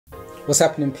What's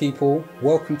happening, people?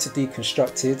 Welcome to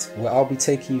Deconstructed, where I'll be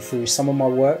taking you through some of my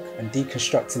work and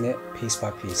deconstructing it piece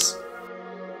by piece.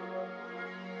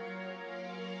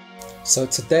 So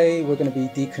today we're going to be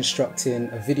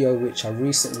deconstructing a video which I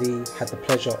recently had the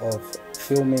pleasure of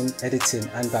filming, editing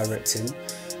and directing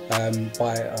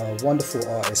by a wonderful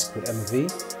artist called Emmavie,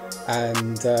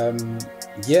 and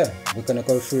yeah, we're going to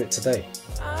go through it today.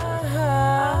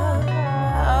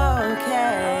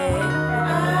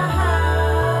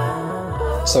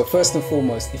 So first and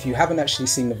foremost, if you haven't actually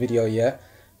seen the video yet,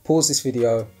 pause this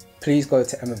video, please go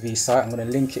to Emmavie's site. I'm going to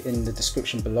link it in the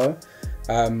description below,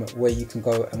 where you can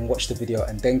go and watch the video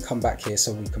and then come back here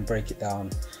so we can break it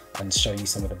down and show you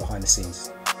some of the behind the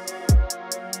scenes.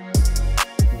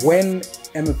 When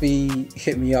Emmavie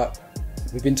hit me up,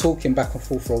 we've been talking back and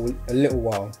forth for a little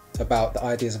while about the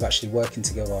ideas of actually working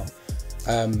together.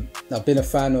 I've been a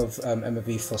fan of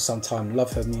Emmavie for some time,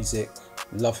 love her music,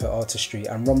 love her artistry,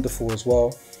 and ROMderful as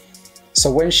well. So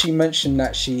when she mentioned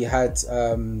that she had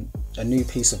a new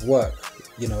piece of work,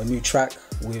 you know, a new track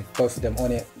with both of them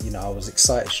on it, you know, I was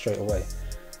excited straight away.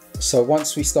 So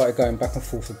once we started going back and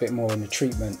forth a bit more in the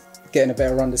treatment, getting a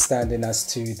better understanding as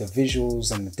to the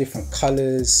visuals and the different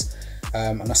colours,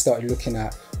 and I started looking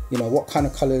at, you know, what kind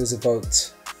of colours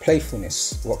evoked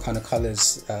playfulness, what kind of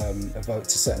colours evoked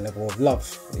a certain level of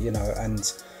love, you know,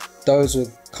 and those were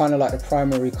kind of like the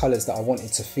primary colours that I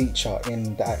wanted to feature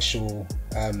in the actual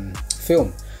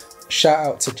film. Shout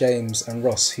out to James and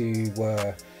Ross, who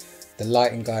were the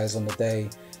lighting guys on the day,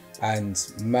 and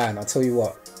man, I'll tell you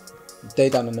what, they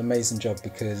done an amazing job,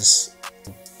 because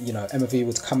you know, Emmavie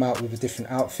would come out with a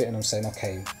different outfit and I'm saying,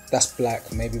 okay, that's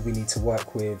black, maybe we need to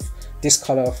work with this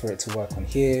colour for it to work on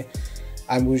here.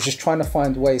 And we were just trying to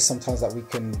find ways sometimes that we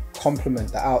can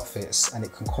complement the outfits and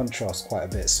it can contrast quite a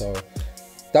bit. So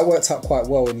that worked out quite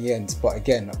well in the end, but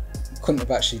again, I couldn't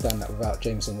have actually done that without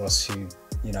James and Ross, who,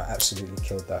 you know, absolutely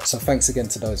killed that. So thanks again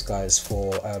to those guys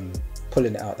for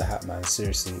pulling it out the hat, man.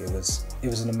 Seriously, it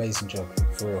was an amazing job,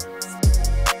 for real.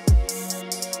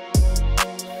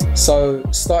 So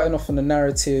starting off on the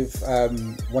narrative,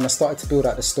 when I started to build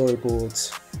out the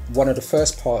storyboards, one of the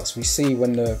first parts we see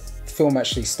when the film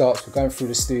actually starts, we're going through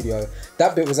the studio.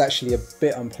 That bit was actually a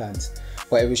bit unplanned,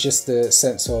 but it was just the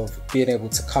sense of being able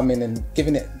to come in and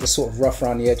giving it the sort of rough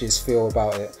around the edges feel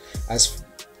about it, as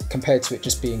compared to it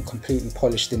just being completely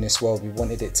polished in this world. We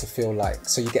wanted it to feel like,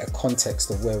 so you get a context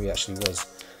of where we actually was,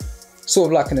 sort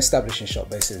of like an establishing shot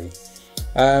basically.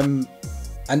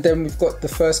 And then we've got the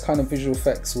first kind of visual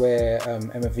effects where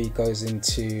Emmavie goes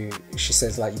into, she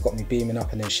says like, you got me beaming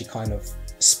up, and then she kind of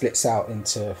splits out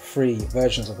into 3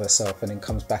 versions of herself and then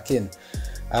comes back in.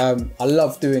 I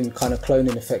love doing kind of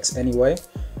cloning effects anyway,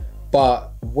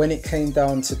 but when it came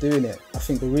down to doing it, I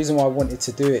think the reason why I wanted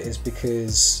to do it is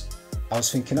because I was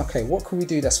thinking, okay, what can we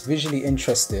do that's visually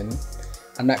interesting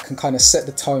and that can kind of set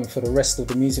the tone for the rest of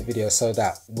the music video, so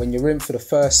that when you're in for the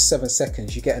first 7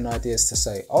 seconds, you get an idea to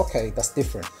say, okay, that's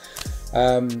different.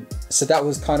 So that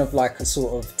was kind of like a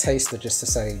sort of taster, just to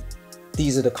say,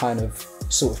 these are the kind of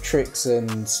sort of tricks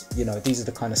and, you know, these are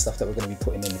the kind of stuff that we're going to be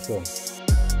putting in the film.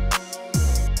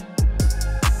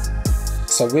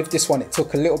 So with this one, it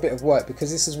took a little bit of work,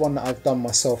 because this is one that I've done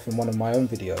myself in one of my own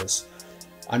videos.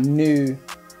 I knew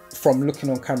from looking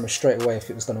on camera straight away if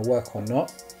it was going to work or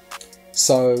not.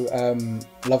 So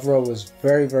Luv'Rell was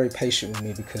very, very patient with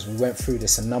me, because we went through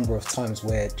this a number of times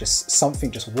where just something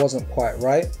just wasn't quite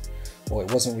right, or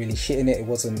it wasn't really hitting it. It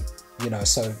wasn't, you know,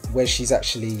 so where she's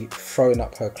actually throwing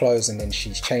up her clothes and then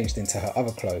she's changed into her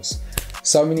other clothes.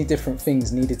 So many different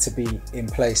things needed to be in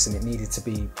place, and it needed to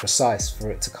be precise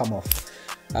for it to come off.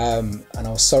 And I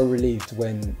was so relieved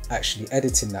when actually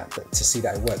editing that to see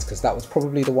that it worked, because that was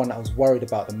probably the one that I was worried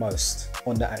about the most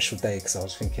on the actual day, because I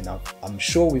was thinking, I'm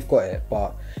sure we've got it,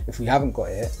 but if we haven't got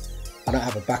it, I don't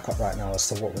have a backup right now as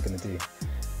to what we're going to do.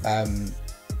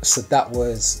 So that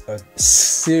was a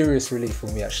serious relief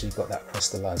when we actually got that across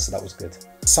the line, so that was good.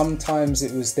 Sometimes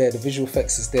it was there, the visual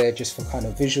effects is there just for kind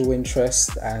of visual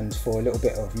interest and for a little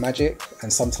bit of magic,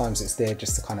 and sometimes it's there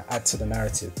just to kind of add to the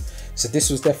narrative. So this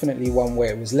was definitely one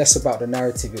where it was less about the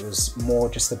narrative, it was more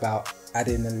just about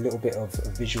adding a little bit of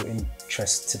visual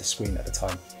interest to the screen at the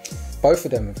time. Both of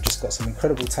them have just got some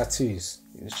incredible tattoos.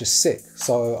 It was just sick.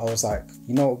 So I was like,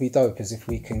 you know what would be dope is if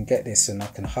we can get this and I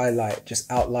can highlight,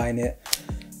 just outline it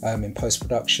in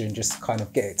post-production, just to kind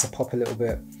of get it to pop a little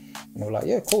bit. And they were like,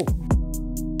 yeah, cool.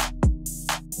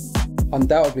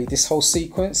 Undoubtedly, this whole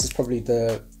sequence is probably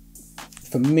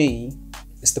for me,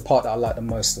 it's the part that I like the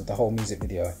most of the whole music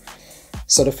video.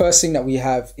 So the first thing that we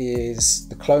have is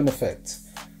the clone effect.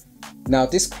 Now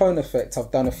this clone effect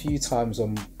I've done a few times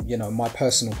on, you know, my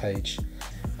personal page,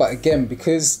 But again,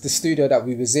 because the studio that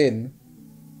we was in,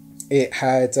 it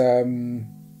had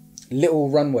little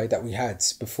runway that we had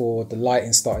before the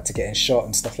lighting started to get in shot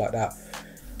and stuff like that.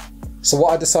 So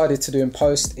what I decided to do in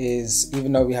post is,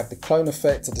 even though we have the clone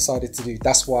effect, I decided to do,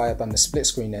 that's why I've done the split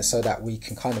screen there, so that we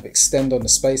can kind of extend on the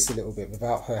space a little bit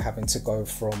without her having to go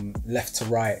from left to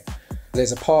right.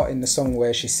 There's a part in the song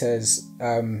where she says,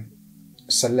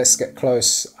 so let's get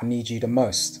close, I need you the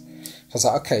most. So I was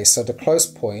like, okay, so the close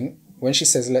point, when she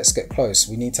says let's get close,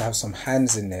 we need to have some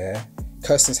hands in there.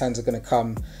 Kirsten's hands are going to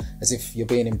come as if you're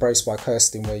being embraced by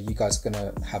Kirsten, where you guys are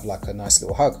going to have like a nice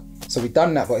little hug. So we've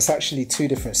done that, but it's actually two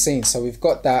different scenes. So we've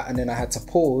got that, and then I had to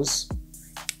pause,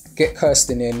 get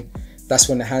Kirsten in, that's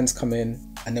when the hands come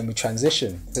in, and then we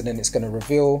transition. And then it's going to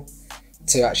reveal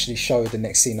to actually show the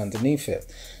next scene underneath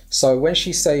it. So when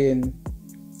she's saying,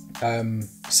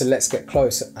 so let's get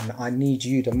close and I need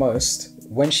you the most,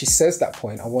 when she says that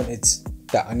point, I wanted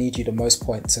that I need you the most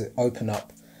point to open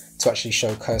up to actually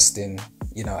show Kirsten,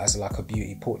 you know, as like a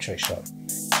beauty portrait shot.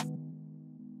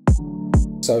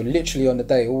 So literally on the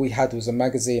day, all we had was a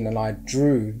magazine, and I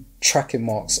drew tracking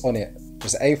marks on it.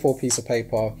 Just an A4 piece of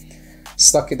paper,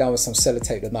 stuck it down with some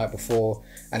sellotape the night before,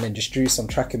 and then just drew some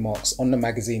tracking marks on the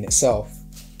magazine itself.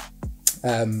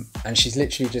 And she's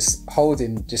literally just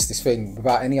holding just this thing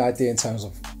without any idea in terms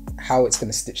of how it's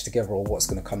going to stitch together or what's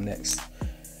going to come next.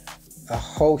 A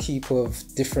whole heap of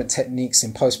different techniques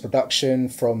in post-production,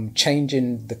 from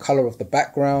changing the color of the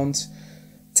background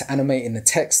to animating the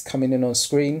text coming in on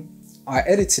screen. I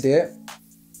edited it,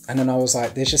 and then I was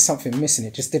like, there's just something missing.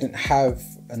 It just didn't have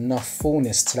enough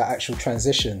fullness to that actual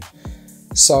transition.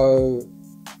 So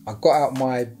I got out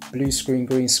my blue screen,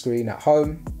 green screen at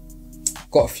home,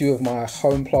 got a few of my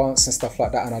home plants and stuff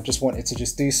like that, and I just wanted to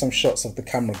just do some shots of the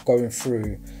camera going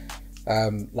through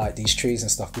like these trees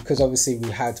and stuff, because obviously we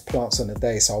had plants on the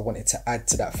day, so I wanted to add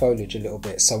to that foliage a little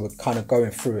bit, so we're kind of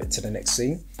going through it to the next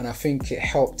scene. And I think it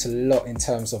helped a lot in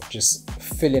terms of just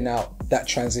filling out that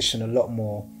transition a lot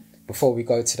more before we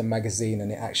go to the magazine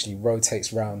and it actually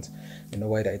rotates round in the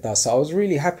way that it does. So I was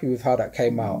really happy with how that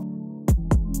came out.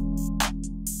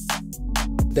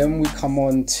 Then we come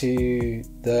on to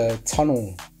the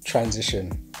tunnel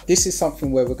transition. This is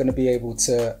something where we're going to be able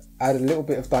to add a little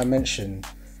bit of dimension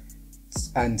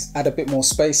and add a bit more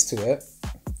space to it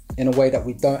in a way that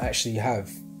we don't actually have,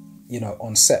 you know,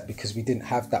 on set, because we didn't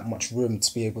have that much room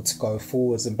to be able to go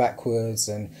forwards and backwards,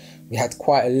 and we had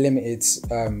quite a limited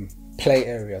play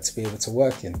area to be able to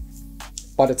work in.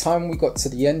 By the time we got to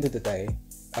the end of the day,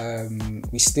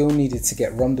 we still needed to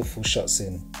get ROMderful shots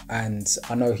in, and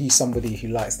I know he's somebody who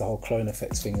likes the whole clone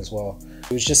effect thing as well.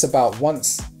 It was just about,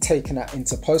 once taking that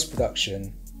into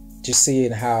post-production, just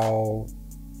seeing how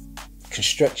can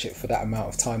stretch it for that amount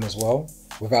of time as well,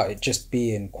 without it just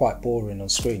being quite boring on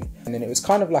screen. And then it was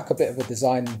kind of like a bit of a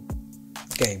design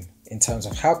game in terms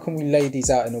of how can we lay these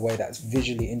out in a way that's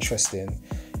visually interesting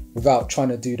without trying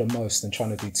to do the most and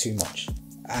trying to do too much.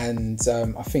 And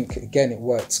I think again it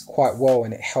worked quite well,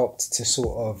 and it helped to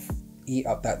sort of eat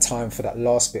up that time for that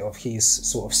last bit of his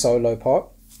sort of solo part.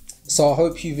 So I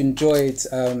hope you've enjoyed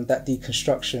that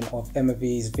deconstruction of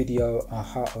Emmavie's video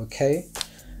Aha Okay.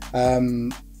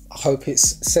 I hope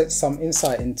it's set some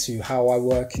insight into how I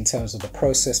work in terms of the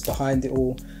process behind it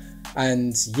all.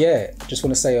 And yeah, I just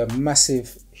want to say a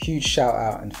massive, huge shout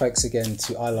out and thanks again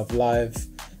to I Love Live,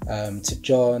 to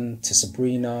John, to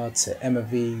Sabrina, to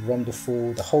Emmavie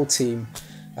ROMderful, the whole team.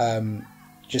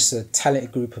 Just a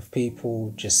talented group of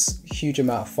people, just huge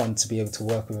amount of fun to be able to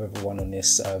work with everyone on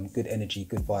this. Good energy,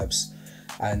 good vibes.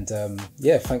 And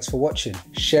yeah, thanks for watching.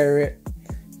 Share it.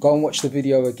 Go and watch the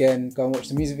video again, go and watch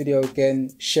the music video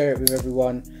again, share it with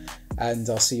everyone, and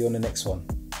I'll see you on the next one.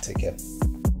 Take care.